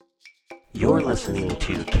You're listening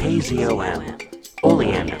to KZOM,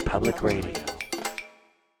 Oleander Public Radio.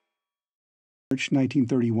 March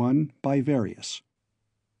 1931 by Various.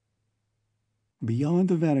 Beyond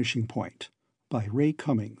the Vanishing Point by Ray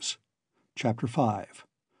Cummings. Chapter 5.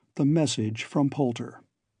 The Message from Poulter.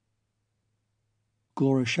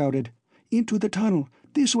 Glora shouted, "Into the tunnel!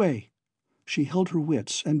 This way!" She held her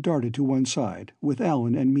wits and darted to one side, with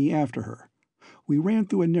Alan and me after her. We ran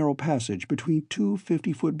through a narrow passage between two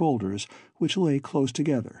 50-foot boulders which lay close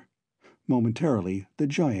together. Momentarily the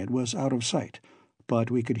giant was out of sight,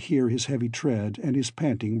 but we could hear his heavy tread and his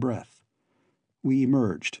panting breath. We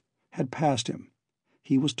emerged, had passed him.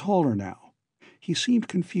 He was taller now. He seemed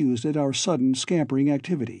confused at our sudden scampering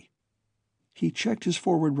activity. He checked his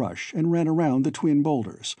forward rush and ran around the twin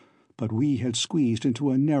boulders, but we had squeezed into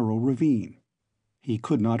a narrow ravine. He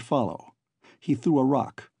could not follow. He threw a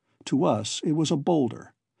rock. To us it was a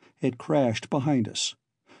boulder. It crashed behind us.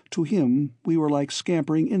 To him we were like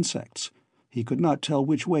scampering insects. He could not tell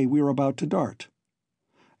which way we were about to dart.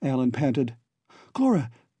 Alan panted,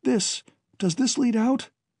 "Glora, does this lead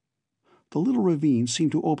out?" The little ravine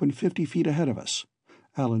seemed to open 50 feet ahead of us.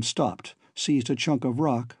 Alan stopped, seized a chunk of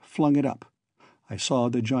rock, flung it up. I saw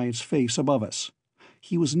the giant's face above us.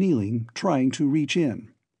 He was kneeling, trying to reach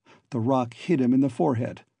in. The rock hit him in the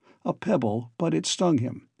forehead. A pebble, but it stung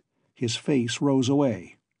him. His face rose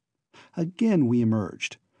away. Again we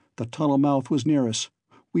emerged. The tunnel mouth was near us.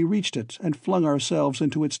 We reached it and flung ourselves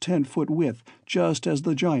into its 10-foot width just as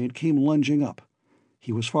the giant came lunging up.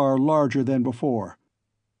 He was far larger than before.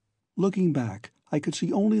 Looking back, I could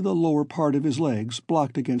see only the lower part of his legs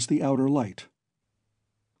blocked against the outer light.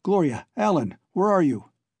 "Gloria, Alan, where are you?"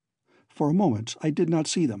 For a moment I did not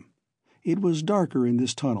see them. It was darker in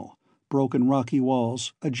this tunnel, broken rocky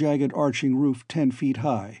walls, a jagged arching roof 10 feet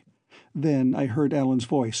high. Then I heard Alan's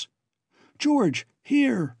voice. "George,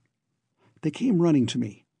 here!" They came running to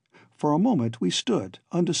me. For a moment we stood,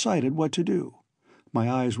 undecided what to do.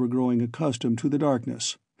 My eyes were growing accustomed to the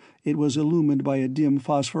darkness. It was illumined by a dim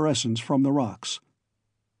phosphorescence from the rocks.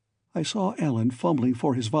 I saw Alan fumbling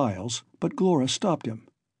for his vials, but Glora stopped him.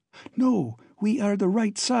 "No, we are the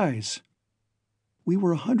right size." We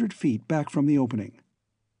were 100 feet back from the opening.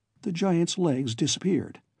 The giant's legs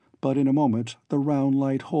disappeared, but in a moment the round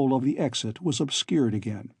light hole of the exit was obscured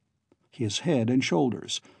again. His head and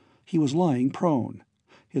shoulders. He was lying prone.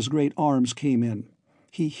 His great arms came in.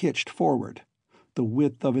 He hitched forward. The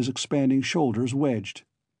width of his expanding shoulders wedged.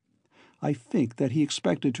 I think that he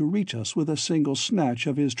expected to reach us with a single snatch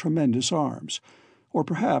of his tremendous arms, or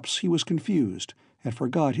perhaps he was confused and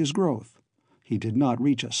forgot his growth. He did not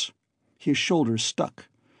reach us. His shoulders stuck.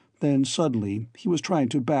 Then suddenly he was trying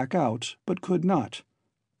to back out, but could not.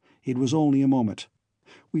 It was only a moment.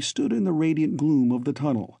 We stood in the radiant gloom of the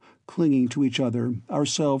tunnel, clinging to each other,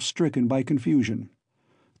 ourselves stricken by confusion.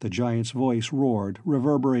 The giant's voice roared,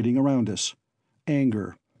 reverberating around us.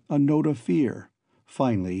 Anger, a note of fear,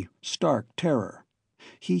 finally stark terror.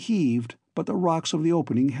 He heaved, but the rocks of the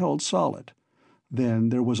opening held solid. Then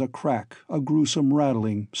there was a crack, a gruesome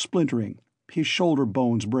rattling, splintering, his shoulder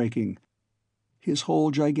bones breaking. His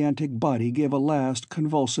whole gigantic body gave a last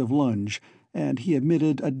convulsive lunge, and he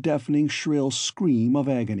emitted a deafening shrill scream of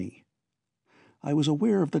agony. I was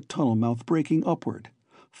aware of the tunnel mouth breaking upward,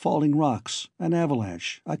 falling rocks, an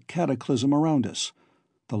avalanche, a cataclysm around us,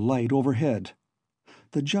 the light overhead.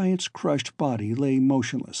 The giant's crushed body lay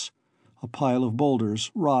motionless. A pile of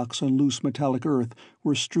boulders, rocks, and loose metallic earth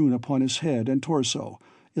were strewn upon his head and torso,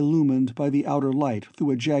 illumined by the outer light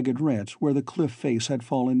through a jagged rent where the cliff face had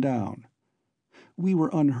fallen down. We were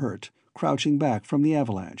unhurt, crouching back from the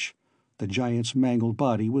avalanche. The giant's mangled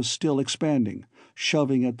body was still expanding,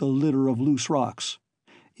 shoving at the litter of loose rocks.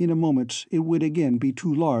 In a moment it would again be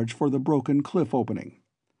too large for the broken cliff opening.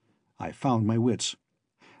 I found my wits.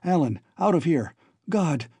 "Alan, out of here!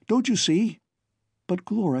 God, don't you see?" But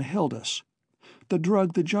Glora held us. The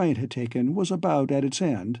drug the giant had taken was about at its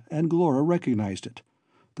end, and Glora recognized it.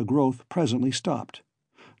 The growth presently stopped.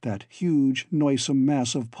 That huge, noisome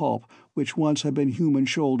mass of pulp which once had been human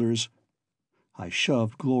shoulders. I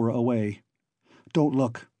shoved Glora away. "Don't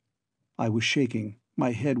look." I was shaking.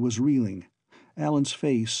 My head was reeling. Alan's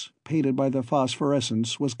face, painted by the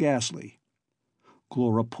phosphorescence, was ghastly.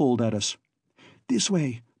 Glora pulled at us. "This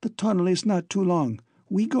way. The tunnel is not too long.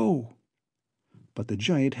 We go." But the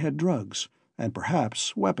giant had drugs, and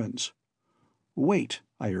perhaps weapons. "Wait,"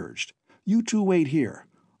 I urged. "You two wait here.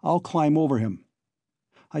 I'll climb over him."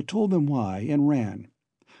 I told them why and ran.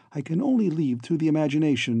 I can only leave to the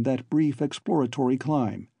imagination that brief exploratory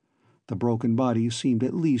climb. The broken body seemed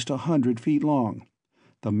at least 100 feet long.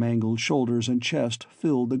 The mangled shoulders and chest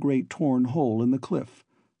filled the great torn hole in the cliff.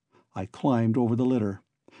 I climbed over the litter.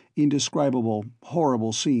 Indescribable,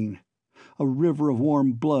 horrible scene. A river of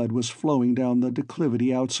warm blood was flowing down the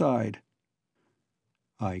declivity outside.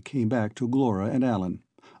 I came back to Glora and Alan.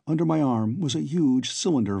 Under my arm was a huge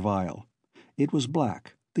cylinder vial. It was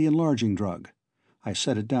black, the enlarging drug. I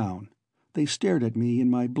set it down. They stared at me in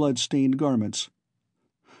my blood-stained garments.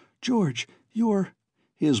 "George, you're—"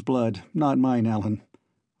 "His blood, not mine, Alan."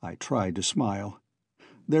 I tried to smile.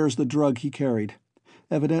 "There's the drug he carried.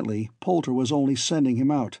 Evidently, Poulter was only sending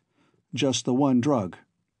him out. Just the one drug."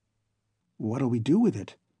 "What'll we do with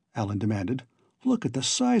it?" Alan demanded. "Look at the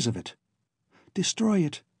size of it." "Destroy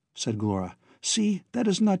it," said Glora. "See, that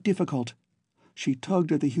is not difficult." She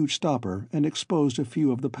tugged at the huge stopper and exposed a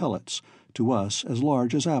few of the pellets, to us as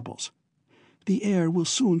large as apples. "The air will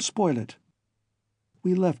soon spoil it."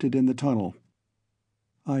 We left it in the tunnel.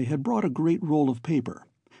 I had brought a great roll of paper,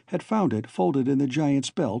 had found it folded in the giant's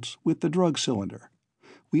belt with the drug cylinder.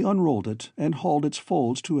 We unrolled it and hauled its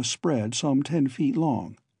folds to a spread some 10 feet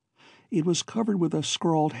long. It was covered with a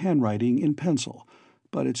scrawled handwriting in pencil,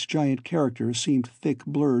 but its giant characters seemed thick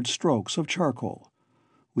blurred strokes of charcoal.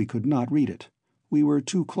 We could not read it. We were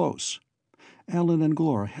too close. Alan and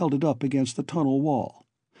Glora held it up against the tunnel wall.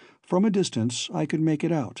 From a distance I could make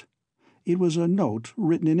it out. It was a note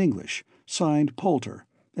written in English, signed Poulter,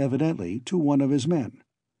 evidently to one of his men.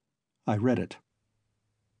 I read it.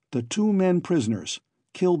 "The 2 men prisoners.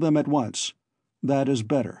 Kill them at once. That is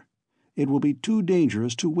better. It will be too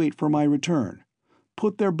dangerous to wait for my return.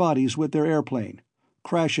 Put their bodies with their airplane.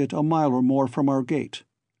 Crash it a mile or more from our gate."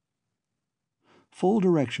 Full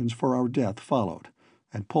directions for our death followed,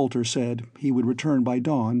 and Poulter said he would return by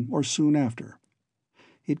dawn or soon after.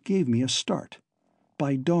 It gave me a start.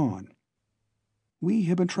 By dawn. We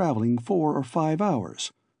had been traveling 4 or 5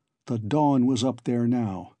 hours. The dawn was up there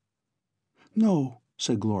now. "No,"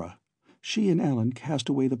 said Glora. She and Alan cast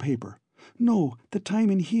away the paper. "No, the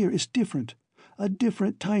time in here is different. A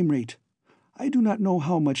different time rate. I do not know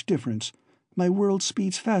how much difference. My world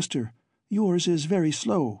speeds faster. Yours is very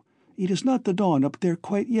slow. It is not the dawn up there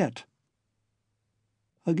quite yet."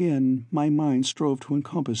 Again my mind strove to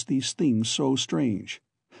encompass these things so strange.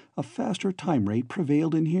 A faster time rate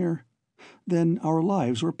prevailed in here? Then our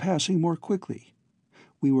lives were passing more quickly.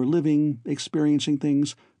 We were living, experiencing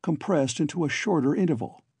things, compressed into a shorter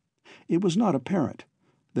interval. It was not apparent.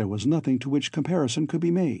 There was nothing to which comparison could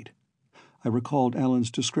be made. I recalled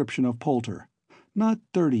Alan's description of Poulter. Not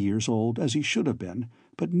 30 years old, as he should have been,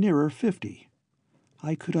 but nearer 50.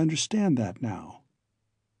 I could understand that now.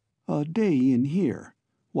 A day in here,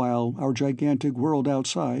 while our gigantic world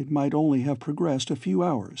outside might only have progressed a few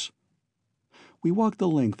hours. We walked the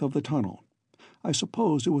length of the tunnel. I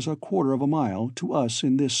supposed it was a quarter of a mile to us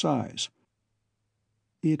in this size.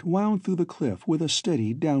 It wound through the cliff with a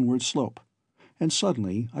steady downward slope, and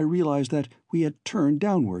suddenly I realized that we had turned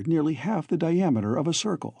downward nearly half the diameter of a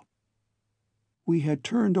circle. We had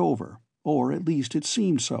turned over, or at least it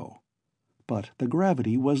seemed so. But the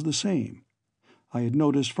gravity was the same. I had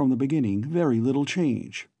noticed from the beginning very little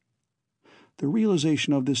change. The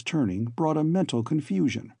realization of this turning brought a mental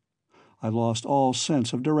confusion. I lost all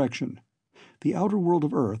sense of direction. The outer world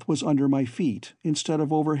of Earth was under my feet instead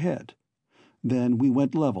of overhead. Then we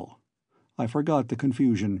went level. I forgot the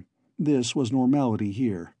confusion. This was normality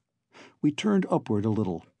here. We turned upward a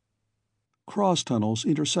little. Cross tunnels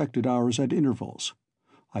intersected ours at intervals.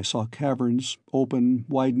 I saw caverns, open,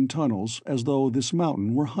 widened tunnels, as though this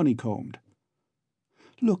mountain were honeycombed.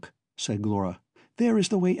 "Look," said Glora. "There is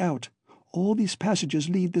the way out. All these passages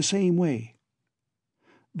lead the same way."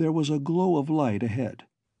 There was a glow of light ahead.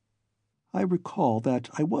 I recall that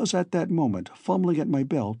I was at that moment fumbling at my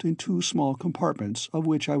belt in 2 small compartments of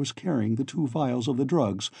which I was carrying the 2 vials of the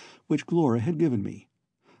drugs which Glora had given me.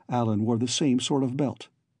 Alan wore the same sort of belt.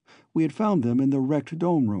 We had found them in the wrecked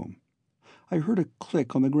dome room. I heard a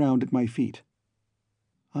click on the ground at my feet.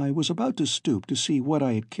 I was about to stoop to see what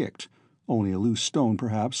I had kicked, only a loose stone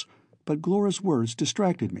perhaps, but Glora's words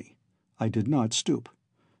distracted me. I did not stoop.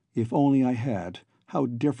 If only I had, how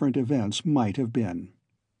different events might have been.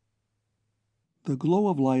 The glow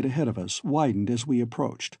of light ahead of us widened as we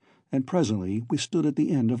approached, and presently we stood at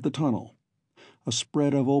the end of the tunnel. A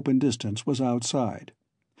spread of open distance was outside.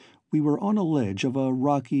 We were on a ledge of a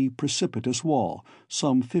rocky, precipitous wall,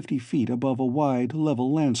 some 50 feet above a wide,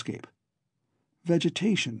 level landscape.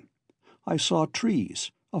 Vegetation. I saw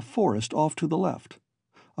trees, a forest off to the left.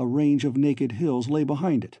 A range of naked hills lay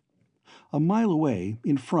behind it. A mile away,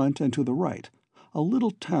 in front and to the right, a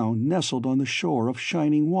little town nestled on the shore of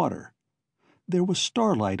shining water. There was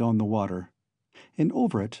starlight on the water, and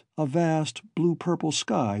over it a vast blue-purple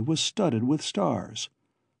sky was studded with stars.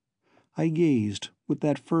 I gazed, with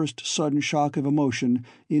that first sudden shock of emotion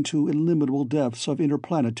into illimitable depths of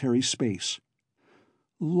interplanetary space.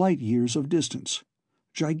 Light years of distance,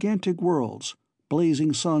 gigantic worlds,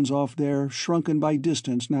 blazing suns off there shrunken by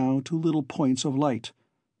distance now to little points of light.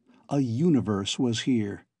 A universe was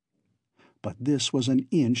here. But this was an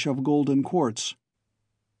inch of golden quartz.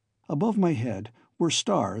 Above my head were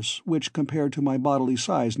stars which, compared to my bodily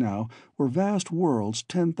size now, were vast worlds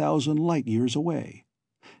 10,000 light-years away.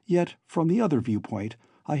 Yet, from the other viewpoint,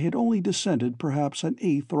 I had only descended perhaps an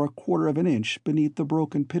eighth or a quarter of an inch beneath the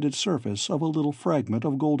broken pitted surface of a little fragment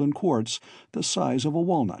of golden quartz the size of a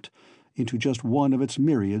walnut, into just one of its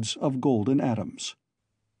myriads of golden atoms.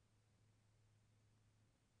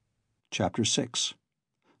 Chapter 6.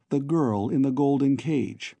 The Girl in the Golden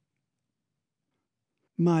Cage.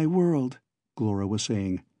 "My world," Glora was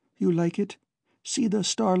saying. "You like it? See the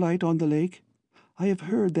starlight on the lake? I have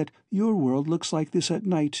heard that your world looks like this at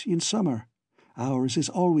night in summer. Ours is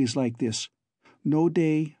always like this. No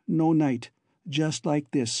day, no night, just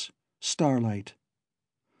like this, starlight."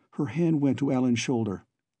 Her hand went to Alan's shoulder.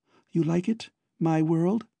 "You like it, my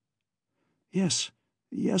world?" Yes,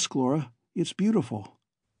 Glora, it's beautiful."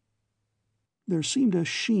 There seemed a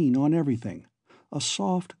sheen on everything, a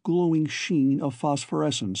soft, glowing sheen of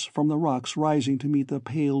phosphorescence from the rocks rising to meet the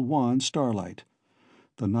pale, wan starlight.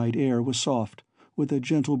 The night air was soft, with a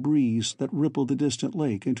gentle breeze that rippled the distant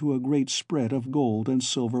lake into a great spread of gold and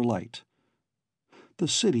silver light. The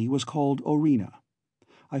city was called Orina.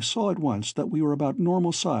 I saw at once that we were about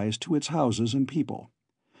normal size to its houses and people.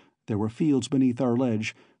 There were fields beneath our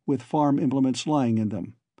ledge, with farm implements lying in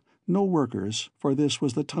them. No workers, for this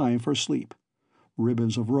was the time for sleep.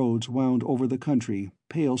 Ribbons of roads wound over the country,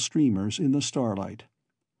 pale streamers in the starlight.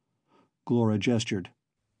 Glora gestured.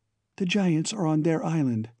 "The giants are on their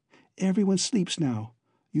island. Everyone sleeps now.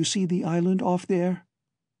 You see the island off there?"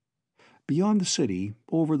 Beyond the city,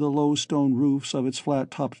 over the low stone roofs of its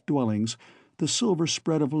flat-topped dwellings, the silver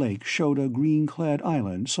spread of lake showed a green-clad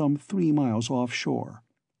island some 3 miles offshore.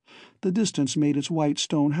 The distance made its white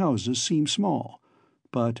stone houses seem small,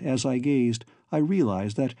 but as I gazed, I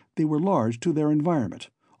realized that they were large to their environment,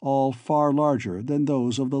 all far larger than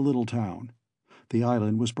those of the little town. The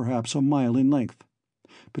island was perhaps a mile in length.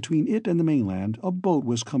 Between it and the mainland a boat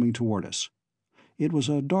was coming toward us. It was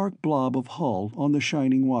a dark blob of hull on the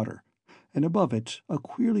shining water, and above it a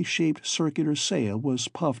queerly shaped circular sail was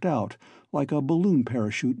puffed out like a balloon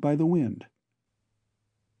parachute by the wind.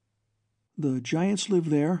 "The giants live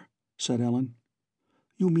there," said Ellen.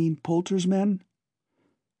 "You mean Poulter's men?"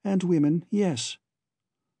 "And women, yes."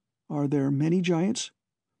 "Are there many giants?"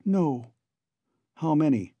 "No." "How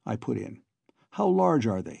many?" I put in. "How large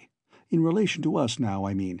are they? In relation to us now,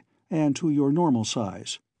 I mean, and to your normal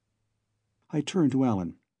size." I turned to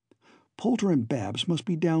Alan. "Poulter and Babs must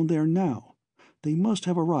be down there now. They must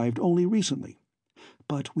have arrived only recently.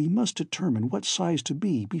 But we must determine what size to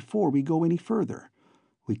be before we go any further.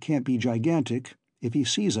 We can't be gigantic. If he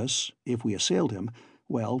sees us, if we assailed him,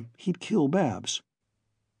 well, he'd kill Babs."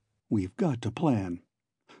 "We've got to plan.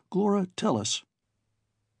 Glora, tell us."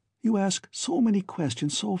 "You ask so many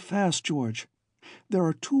questions so fast, George. There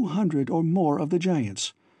are 200 or more of the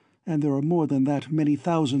giants, and there are more than that many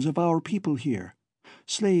thousands of our people here.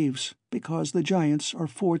 Slaves, because the giants are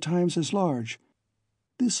 4 times as large.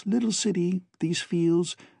 This little city, these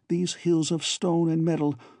fields, these hills of stone and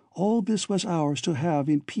metal, all this was ours to have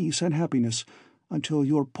in peace and happiness, until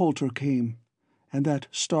your Poulter came. And that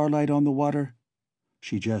starlight on the water—"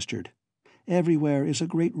 She gestured. "Everywhere is a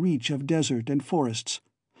great reach of desert and forests.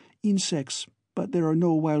 Insects, but there are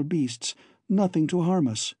no wild beasts, nothing to harm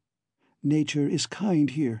us. Nature is kind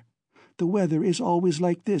here. The weather is always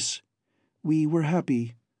like this. We were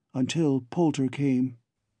happy, until Poulter came."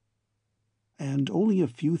 "And only a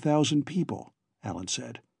few thousand people," Alan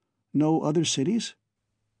said. "No other cities?"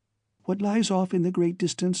 "What lies off in the great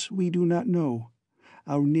distance we do not know.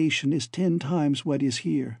 Our nation is 10 times what is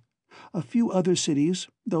here. A few other cities,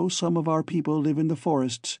 though some of our people live in the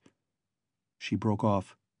forests." She broke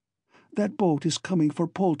off. "That boat is coming for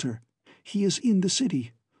Poulter. He is in the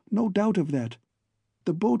city, no doubt of that.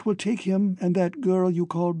 The boat will take him and that girl you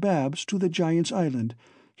call Babs to the Giant's Island.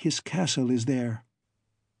 His castle is there."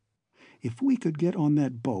 If we could get on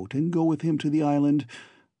that boat and go with him to the island—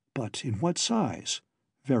 But in what size?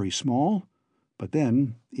 Very small? But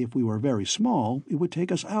then, if we were very small, it would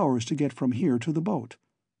take us hours to get from here to the boat.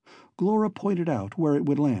 Glora pointed out where it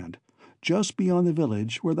would land, just beyond the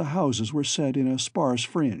village where the houses were set in a sparse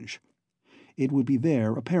fringe. It would be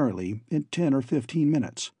there, apparently, in 10 or 15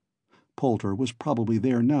 minutes. Poulter was probably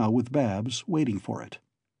there now with Babs, waiting for it.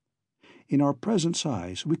 In our present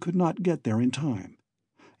size we could not get there in time.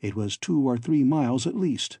 It was 2 or 3 miles at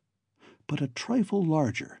least, but a trifle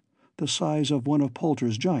larger, the size of one of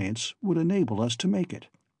Poulter's Giants, would enable us to make it.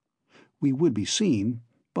 We would be seen,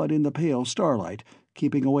 but in the pale starlight,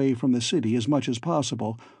 keeping away from the city as much as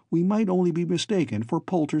possible, we might only be mistaken for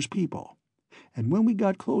Poulter's people. And when we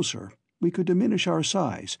got closer, we could diminish our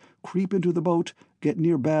size, creep into the boat, get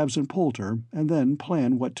near Babs and Poulter, and then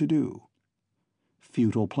plan what to do.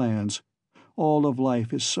 Futile plans. All of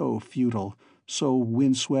life is so futile, so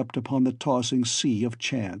windswept upon the tossing sea of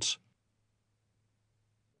chance.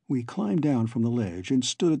 We climbed down from the ledge and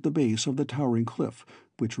stood at the base of the towering cliff,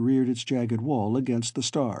 which reared its jagged wall against the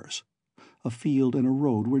stars. A field and a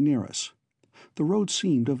road were near us. The road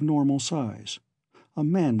seemed of normal size. A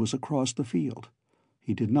man was across the field.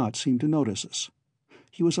 He did not seem to notice us.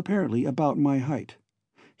 He was apparently about my height.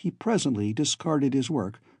 He presently discarded his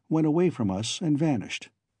work, went away from us, and vanished.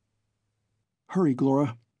 "Hurry,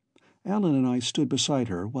 Glora." Alan and I stood beside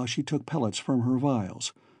her while she took pellets from her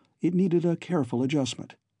vials. It needed a careful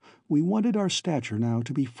adjustment. We wanted our stature now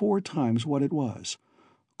to be 4 times what it was.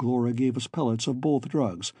 Glora gave us pellets of both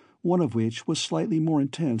drugs, one of which was slightly more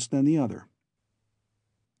intense than the other.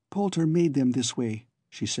 "Poulter made them this way,"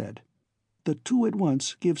 she said. "The 2 at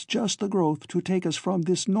once gives just the growth to take us from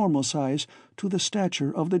this normal size to the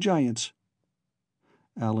stature of the giants."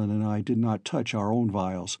 Alan and I did not touch our own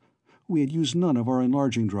vials. We had used none of our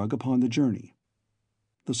enlarging drug upon the journey.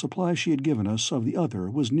 The supply she had given us of the other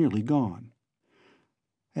was nearly gone.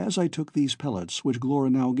 As I took these pellets, which Glora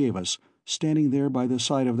now gave us, standing there by the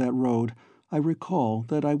side of that road, I recall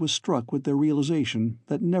that I was struck with the realization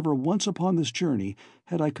that never once upon this journey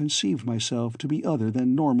had I conceived myself to be other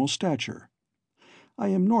than normal stature. I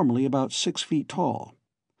am normally about 6 feet tall.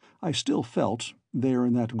 I still felt, there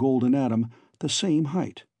in that golden atom, the same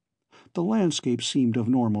height. The landscape seemed of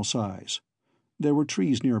normal size. There were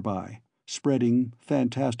trees nearby, spreading,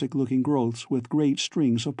 fantastic-looking growths with great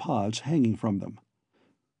strings of pods hanging from them.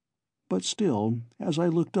 But still, as I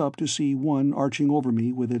looked up to see one arching over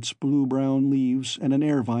me with its blue-brown leaves and an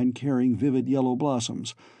air vine carrying vivid yellow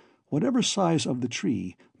blossoms, whatever size of the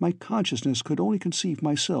tree, my consciousness could only conceive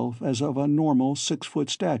myself as of a normal 6-foot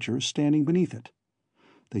stature standing beneath it.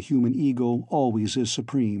 The human ego always is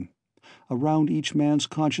supreme. Around each man's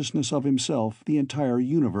consciousness of himself the entire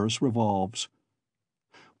universe revolves.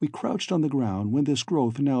 We crouched on the ground when this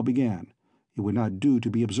growth now began. It would not do to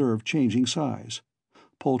be observed changing size.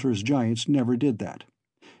 Poulter's Giants never did that.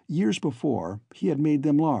 Years before, he had made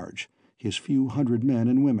them large, his few hundred men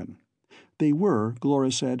and women. They were,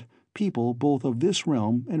 Glora said, people both of this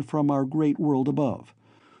realm and from our great world above.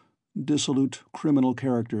 Dissolute, criminal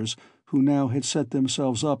characters who now had set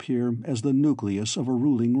themselves up here as the nucleus of a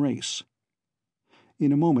ruling race.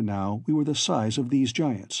 In a moment now we were the size of these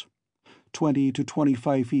giants, 20 to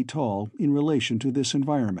 25 feet tall in relation to this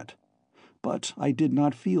environment. But I did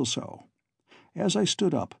not feel so. As I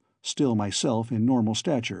stood up, still myself in normal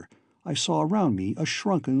stature, I saw around me a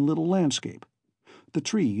shrunken little landscape. The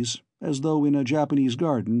trees, as though in a Japanese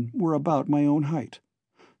garden, were about my own height.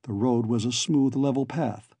 The road was a smooth, level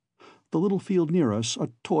path. The little field near us a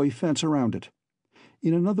toy fence around it.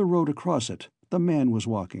 In another road across it, the man was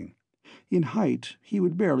walking. In height, he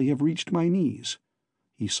would barely have reached my knees.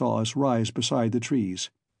 He saw us rise beside the trees.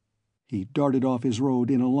 He darted off his road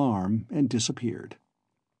in alarm and disappeared.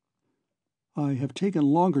 I have taken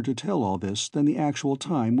longer to tell all this than the actual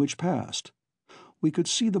time which passed. We could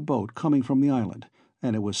see the boat coming from the island,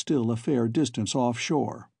 and it was still a fair distance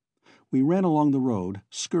offshore. We ran along the road,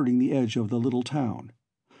 skirting the edge of the little town.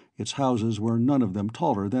 Its houses were none of them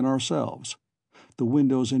taller than ourselves. The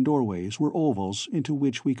windows and doorways were ovals into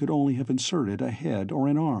which we could only have inserted a head or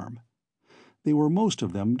an arm. They were most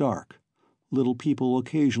of them dark. Little people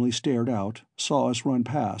occasionally stared out, saw us run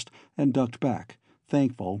past, and ducked back,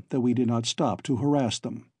 thankful that we did not stop to harass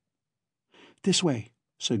them. "This way,"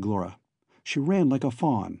 said Glora. She ran like a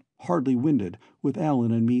fawn, hardly winded, with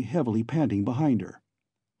Alan and me heavily panting behind her.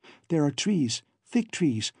 "There are trees, thick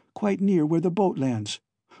trees, quite near where the boat lands.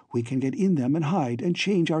 We can get in them and hide and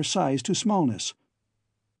change our size to smallness.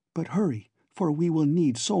 But hurry, for we will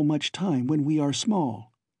need so much time when we are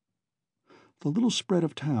small." The little spread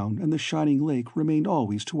of town and the shining lake remained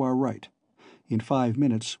always to our right. In 5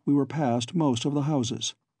 minutes we were past most of the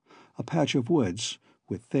houses. A patch of woods,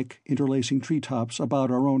 with thick, interlacing treetops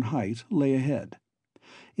about our own height, lay ahead.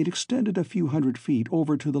 It extended a few hundred feet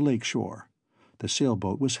over to the lake shore. The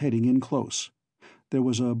sailboat was heading in close. There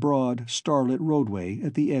was a broad, starlit roadway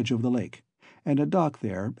at the edge of the lake, and a dock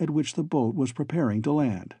there at which the boat was preparing to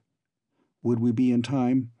land. Would we be in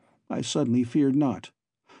time? I suddenly feared not.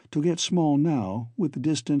 To get small now, with the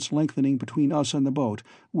distance lengthening between us and the boat,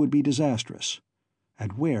 would be disastrous.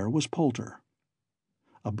 And where was Poulter?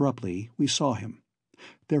 Abruptly, we saw him.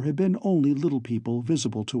 There had been only little people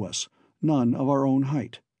visible to us, none of our own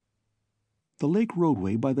height. The lake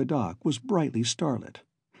roadway by the dock was brightly starlit.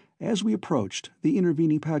 As we approached the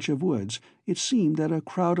intervening patch of woods, it seemed that a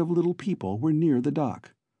crowd of little people were near the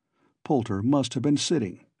dock. Poulter must have been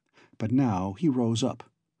sitting, but now he rose up.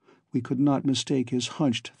 We could not mistake his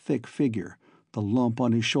hunched, thick figure, the lump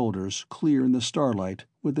on his shoulders clear in the starlight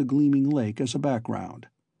with the gleaming lake as a background.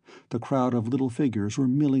 The crowd of little figures were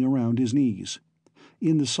milling around his knees.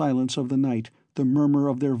 In the silence of the night, the murmur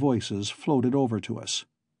of their voices floated over to us.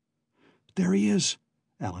 "There he is!"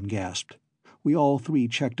 Alan gasped. We all three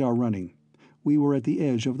checked our running. We were at the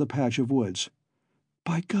edge of the patch of woods.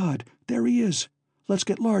 "By God, there he is! Let's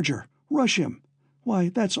get larger! Rush him! Why,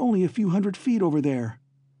 that's only a few 100 feet over there!"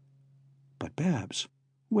 But Babs,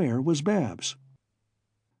 where was Babs?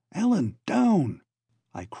 "Alan, down!"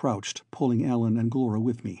 I crouched, pulling Alan and Glora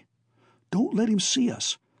with me. "Don't let him see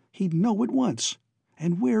us. He'd know at once.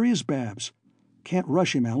 And where is Babs? Can't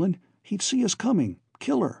rush him, Alan. He'd see us coming.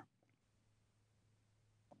 Killer."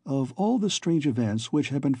 Of all the strange events which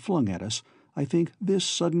had been flung at us, I think this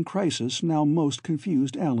sudden crisis now most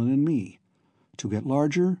confused Alan and me. To get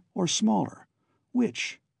larger or smaller?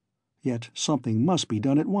 Which? Yet something must be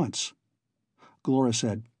done at once. Glora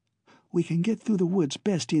said, "We can get through the woods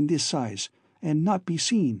best in this size, and not be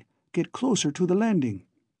seen. Get closer to the landing."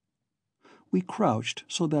 We crouched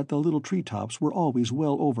so that the little treetops were always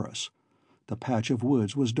well over us. The patch of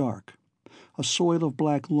woods was dark. A soil of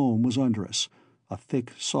black loam was under us. A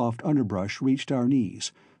thick, soft underbrush reached our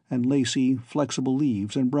knees, and lacy, flexible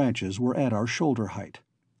leaves and branches were at our shoulder height.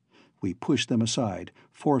 We pushed them aside,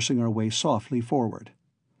 forcing our way softly forward.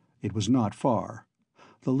 It was not far.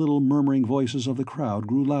 The little murmuring voices of the crowd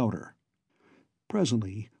grew louder.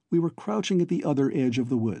 Presently we were crouching at the other edge of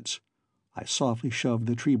the woods. I softly shoved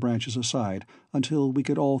the tree branches aside until we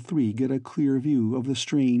could all three get a clear view of the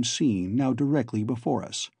strange scene now directly before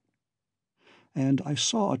us. And I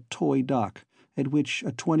saw a toy dock, at which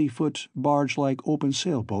a 20-foot, barge-like open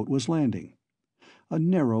sailboat was landing. A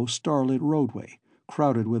narrow, starlit roadway,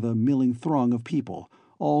 crowded with a milling throng of people,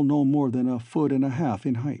 all no more than 1.5 feet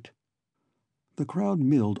in height. The crowd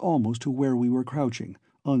milled almost to where we were crouching,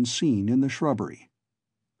 unseen in the shrubbery.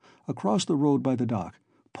 Across the road by the dock,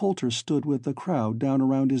 Poulter stood with the crowd down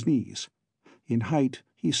around his knees. In height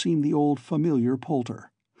he seemed the old familiar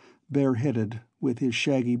Poulter, bareheaded, with his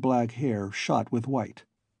shaggy black hair shot with white.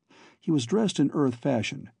 He was dressed in Earth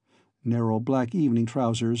fashion, narrow black evening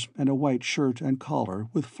trousers and a white shirt and collar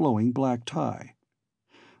with flowing black tie.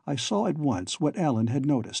 I saw at once what Alan had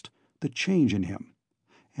noticed, the change in him,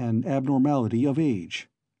 an abnormality of age.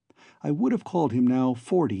 I would have called him now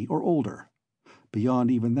 40 or older. Beyond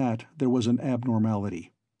even that there was an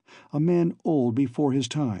abnormality. A man old before his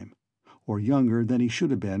time, or younger than he should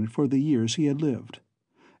have been for the years he had lived.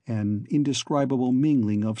 An indescribable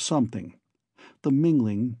mingling of something. The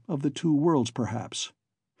mingling of the two worlds, perhaps.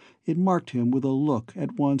 It marked him with a look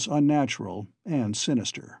at once unnatural and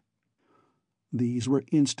sinister. These were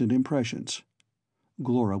instant impressions.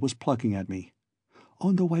 Glora was plucking at me.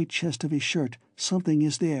 "On the white chest of his shirt, something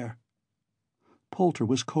is there." Poulter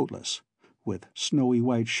was coatless, with snowy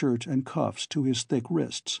white shirt and cuffs to his thick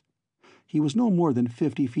wrists. He was no more than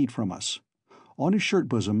 50 feet from us. On his shirt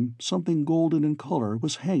bosom something golden in color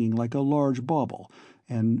was hanging like a large bauble,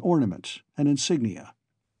 an ornament, an insignia.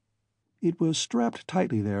 It was strapped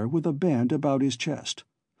tightly there with a band about his chest,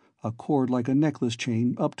 a cord like a necklace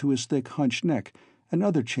chain up to his thick hunched neck, and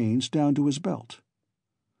other chains down to his belt.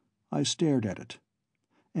 I stared at it.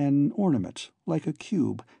 An ornament, like a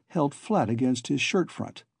cube, held flat against his shirt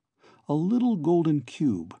front. A little golden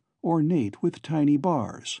cube, ornate with tiny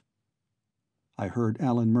bars. I heard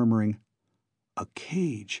Alan murmuring, "A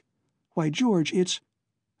cage! Why, George, it's—"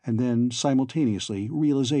 And then, simultaneously,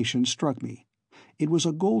 realization struck me. It was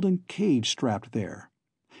a golden cage strapped there,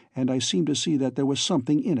 and I seemed to see that there was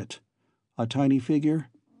something in it. A tiny figure.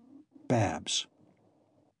 Babs.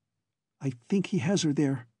 "I think he has her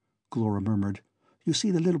there," Glora murmured. "You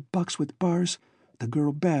see the little box with bars? The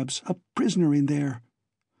girl Babs, a prisoner in there."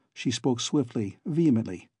 She spoke swiftly,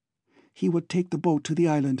 vehemently. "He will take the boat to the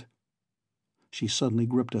island." She suddenly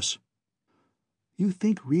gripped us. "You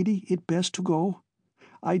think really it best to go?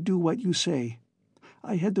 I do what you say.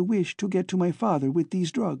 I had the wish to get to my father with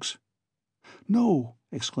these drugs." "No,"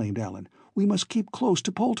 exclaimed Alan. "We must keep close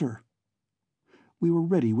to Poulter." We were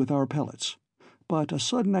ready with our pellets, but a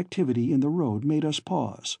sudden activity in the road made us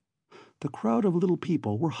pause. The crowd of little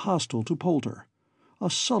people were hostile to Poulter, a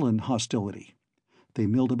sullen hostility. They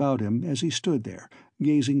milled about him as he stood there,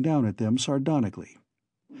 gazing down at them sardonically.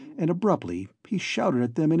 and abruptly he shouted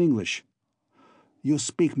at them in English. "You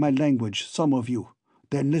speak my language, some of you.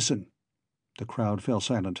 Then listen." The crowd fell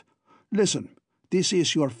silent. "Listen, this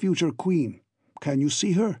is your future queen. Can you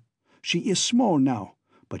see her? She is small now,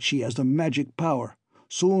 but she has the magic power.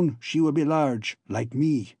 Soon she will be large, like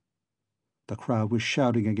me." The crowd was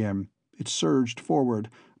shouting again. It surged forward,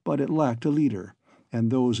 but it lacked a leader,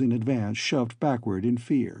 and those in advance shoved backward in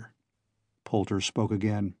fear. Poulter spoke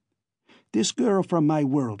again. "This girl from my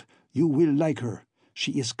world, you will like her.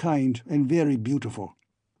 She is kind and very beautiful.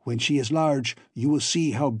 When she is large, you will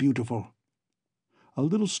see how beautiful." A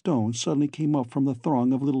little stone suddenly came up from the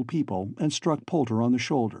throng of little people and struck Poulter on the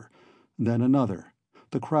shoulder. Then another.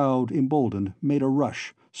 The crowd, emboldened, made a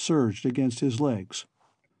rush, surged against his legs.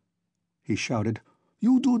 He shouted,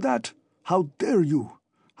 "You do that? How dare you?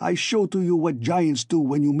 I show to you what giants do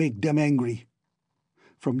when you make them angry."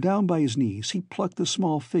 From down by his knees he plucked the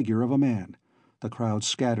small figure of a man. The crowd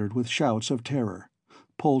scattered with shouts of terror.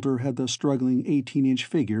 Poulter had the struggling 18-inch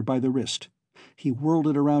figure by the wrist. He whirled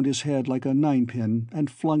it around his head like a ninepin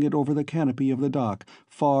and flung it over the canopy of the dock,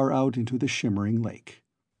 far out into the shimmering lake.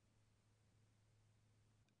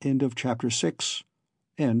 End of Chapter 6.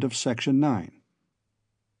 End of Section 9.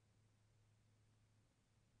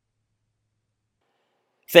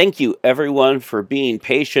 Thank you, everyone, for being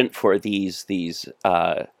patient for these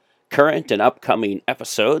current and upcoming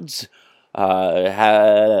episodes. Had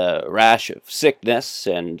a rash of sickness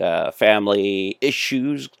and family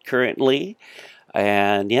issues currently.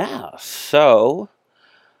 And yeah, so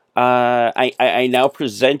I now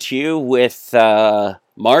present you with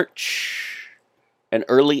March and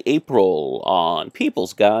early April on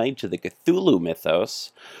People's Guide to the Cthulhu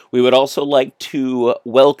Mythos. We would also like to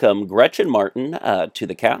welcome Gretchen Martin to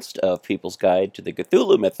the cast of People's Guide to the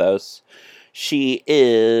Cthulhu Mythos. She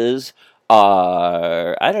is,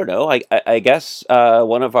 I don't know, I guess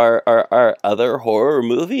one of our other horror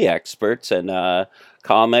movie experts and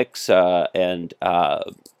comics and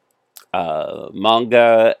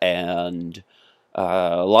manga and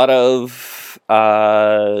a lot of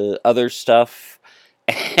other stuff.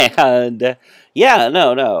 And yeah,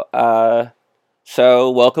 no. So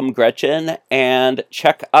welcome, Gretchen, and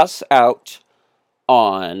check us out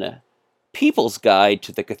on People's Guide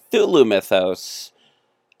to the Cthulhu Mythos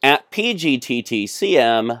at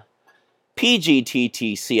PGTTCM,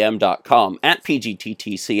 PGTTCM.com, at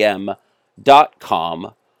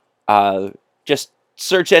PGTTCM.com. Just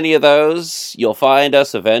search any of those. You'll find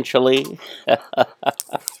us eventually.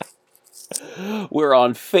 We're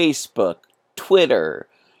on Facebook, Twitter,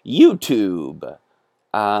 YouTube,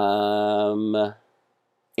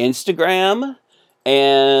 Instagram,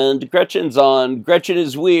 and Gretchen's on Gretchen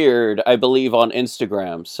is Weird, I believe, on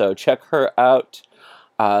Instagram. So check her out.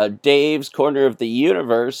 Dave's Corner of the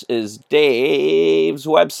Universe is Dave's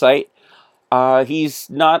website. He's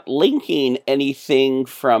not linking anything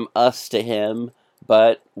from us to him,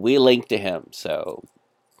 but we link to him. So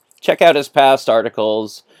check out his past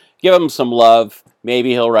articles. Give him some love.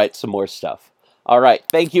 Maybe he'll write some more stuff. All right.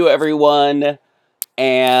 Thank you, everyone.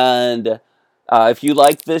 And if you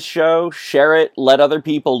like this show, share it. Let other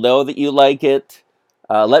people know that you like it.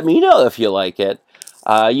 Let me know if you like it.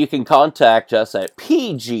 You can contact us at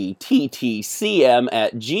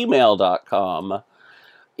pgttcm@gmail.com.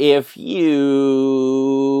 If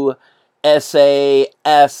you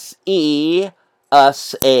SASE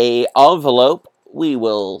us a envelope, we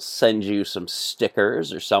will send you some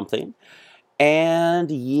stickers or something.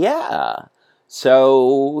 And yeah,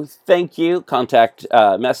 so thank you.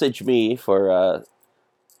 Message me for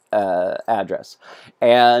address,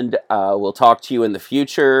 and we'll talk to you in the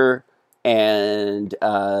future. And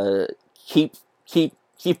keep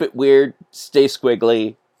it weird. Stay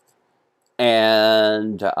squiggly.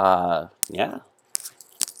 And yeah.